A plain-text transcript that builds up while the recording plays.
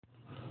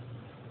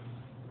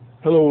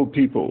Hello,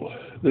 people.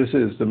 This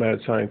is the Mad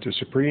Scientist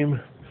Supreme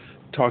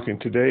talking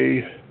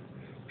today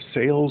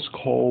sales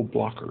call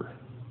blocker.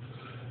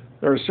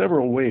 There are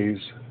several ways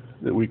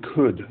that we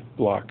could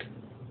block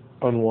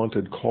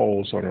unwanted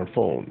calls on our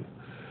phone.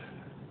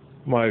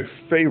 My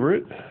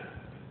favorite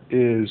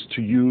is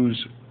to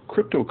use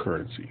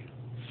cryptocurrency.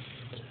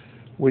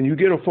 When you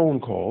get a phone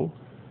call,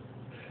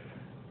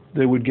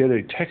 they would get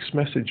a text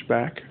message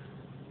back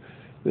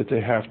that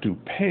they have to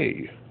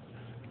pay,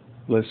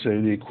 let's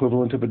say the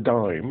equivalent of a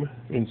dime,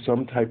 in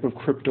some type of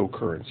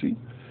cryptocurrency.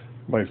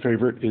 My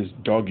favorite is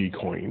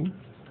Dogecoin.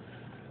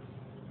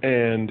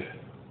 And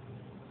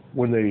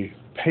when they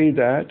pay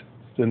that,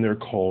 then their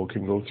call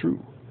can go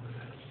through.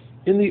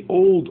 In the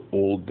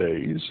old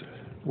days,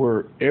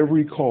 where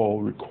every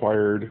call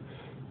required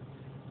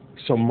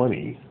some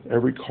money,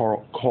 every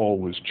call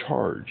was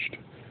charged,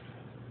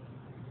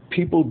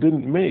 people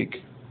didn't make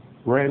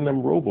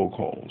random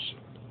robocalls.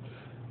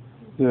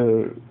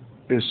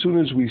 As soon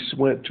as we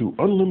went to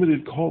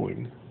unlimited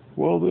calling,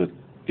 well, that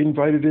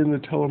invited in the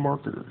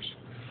telemarketers.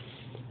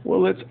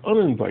 Well, let's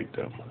uninvite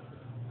them.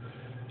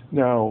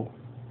 Now,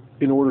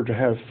 in order to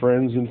have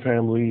friends and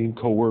family and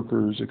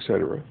coworkers,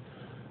 etc.,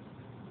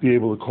 be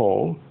able to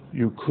call,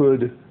 you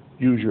could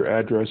use your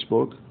address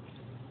book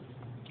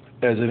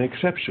as an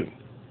exception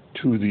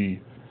to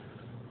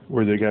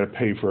where they got to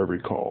pay for every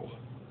call.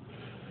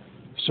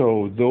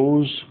 So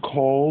those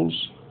calls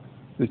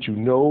that you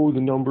know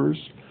the numbers,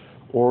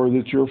 or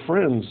that your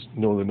friends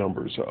know the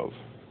numbers of,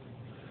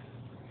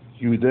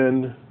 you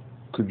then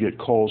could get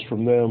calls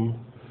from them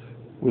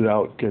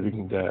without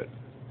getting that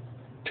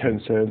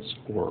 10 cents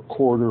or a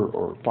quarter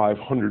or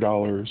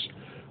 $500,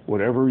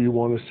 whatever you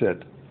want to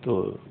set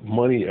the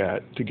money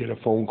at to get a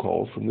phone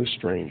call from this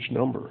strange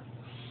number.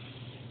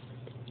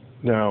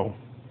 Now,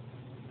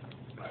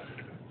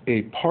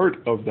 a part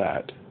of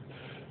that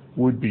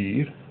would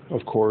be,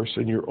 of course,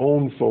 in your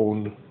own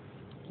phone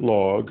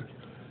log,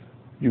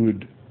 you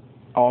would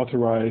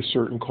authorize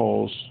certain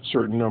calls,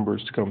 certain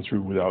numbers to come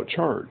through without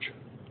charge.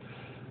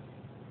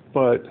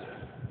 But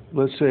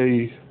let's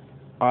say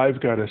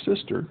I've got a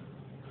sister,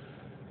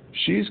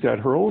 she's got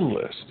her own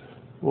list.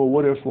 Well,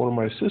 what if one of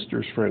my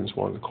sister's friends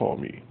wanted to call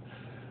me?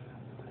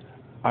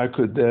 I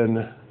could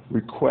then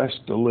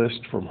request a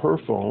list from her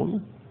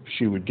phone.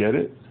 She would get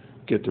it,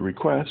 get the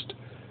request.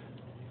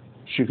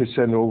 She could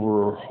send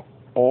over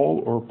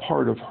all or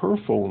part of her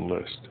phone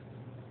list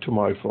to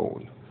my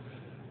phone.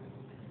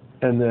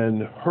 And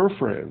then her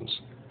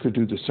friends could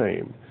do the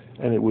same.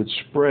 And it would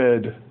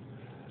spread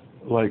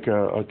like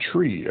a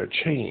tree, a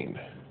chain.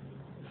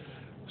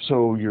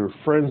 So your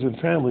friends and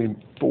family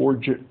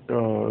forge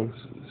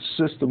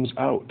systems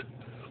out.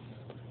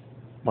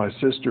 My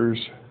sister's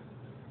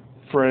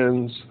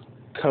friends,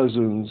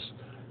 cousins,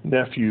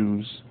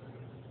 nephews,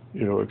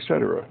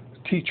 etc.,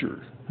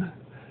 teachers.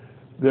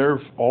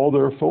 All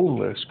their phone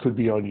lists could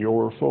be on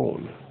your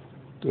phone.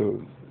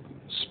 The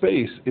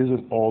space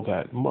isn't all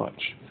that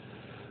much.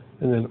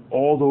 And then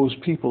all those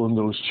people in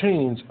those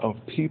chains of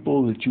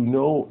people that you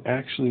know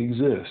actually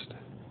exist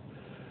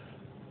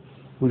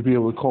would be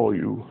able to call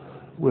you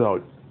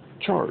without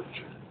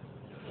charge.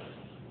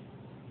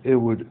 It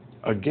would,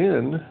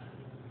 again,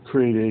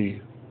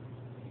 create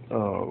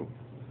for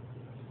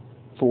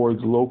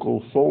the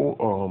local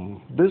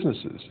phone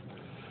businesses.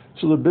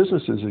 So the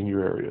businesses in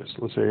your areas,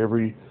 let's say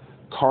every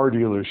car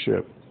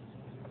dealership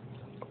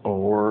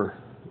or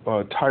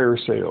tire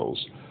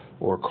sales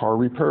or car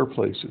repair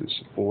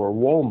places or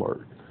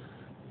Walmart,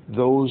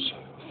 those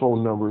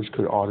phone numbers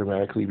could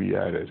automatically be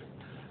added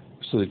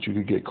so that you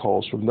could get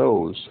calls from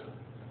those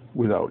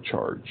without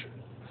charge.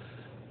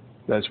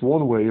 That's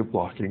one way of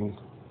blocking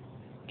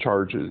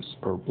charges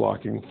or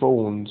blocking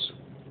phones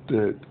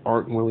that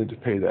aren't willing to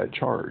pay that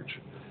charge.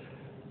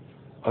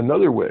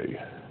 Another way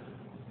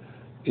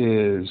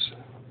is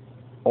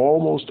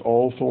almost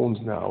all phones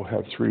now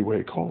have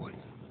three-way calling.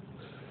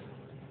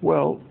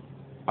 Well,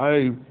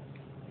 I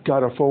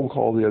got a phone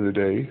call the other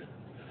day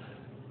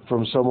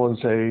from someone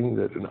saying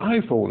that an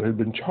iPhone had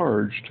been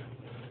charged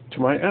to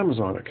my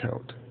Amazon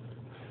account.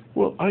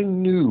 Well, I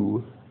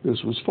knew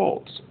this was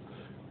false.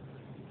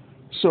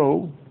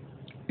 So,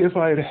 if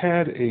I had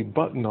had a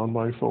button on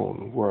my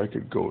phone where I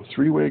could go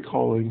three-way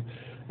calling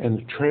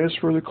and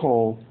transfer the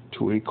call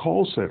to a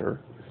call center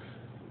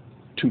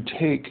to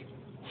take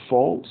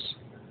false,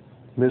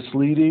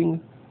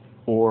 misleading,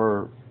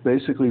 or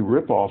basically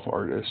rip-off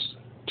artists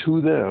to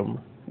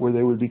them, where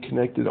they would be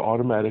connected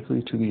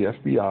automatically to the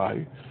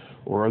FBI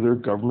or other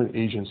government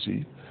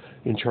agency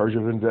in charge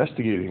of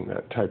investigating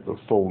that type of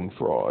phone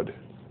fraud.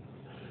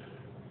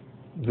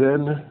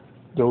 Then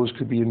those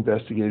could be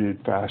investigated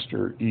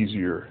faster,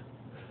 easier,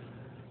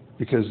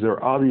 because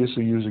they're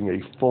obviously using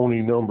a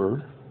phony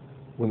number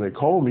when they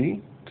call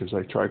me, because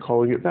I try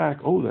calling it back,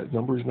 oh, that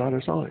number is not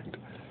assigned.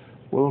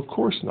 Well, of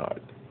course not.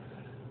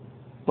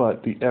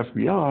 But the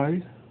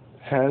FBI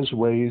has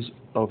ways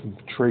of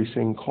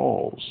tracing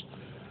calls.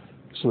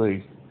 So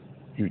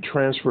you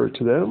transfer it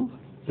to them,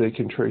 they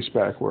can trace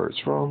back where it's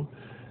from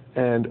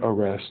and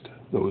arrest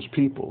those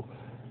people.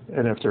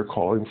 And if they're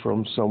calling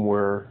from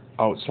somewhere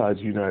outside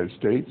the United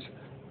States,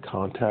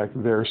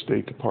 contact their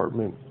State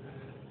Department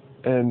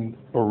and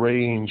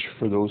arrange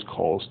for those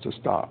calls to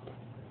stop.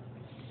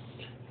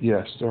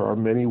 Yes, there are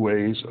many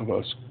ways of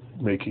us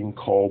making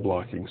call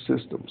blocking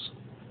systems.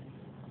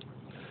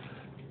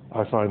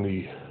 I find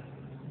the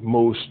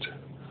most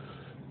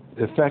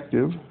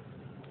effective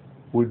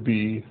would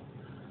be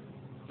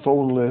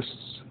phone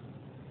lists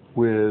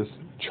with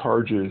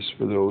charges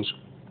for those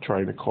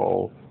trying to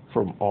call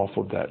from off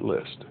of that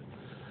list.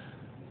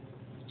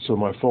 So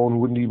my phone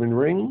wouldn't even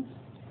ring.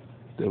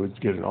 They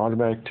would get an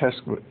automatic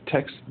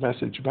text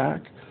message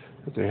back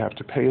that they have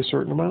to pay a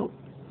certain amount.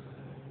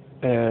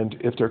 And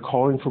if they're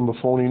calling from a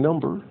phony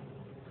number,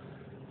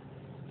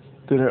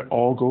 then it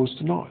all goes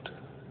to naught.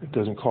 It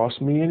doesn't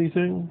cost me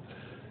anything.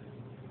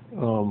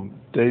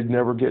 They'd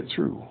never get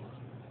through.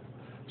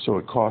 So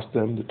it costs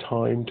them the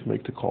time to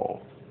make the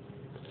call.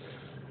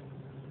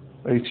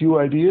 A few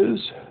ideas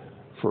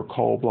for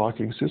call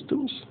blocking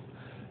systems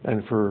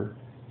and for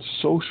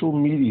social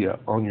media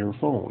on your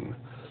phone.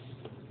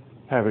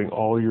 Having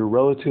all your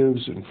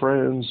relatives and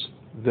friends,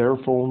 their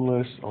phone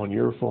lists on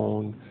your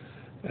phone,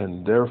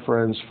 and their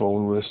friends'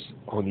 phone lists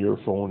on your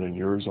phone and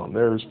yours on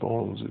theirs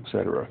phones,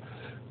 etc.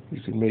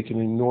 You can make an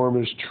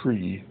enormous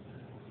tree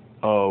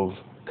of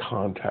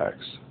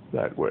contacts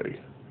that way.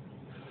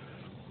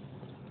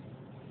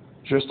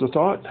 Just a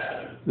thought.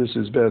 This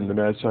has been the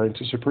Mad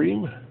Scientist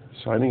Supreme,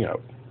 signing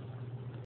out.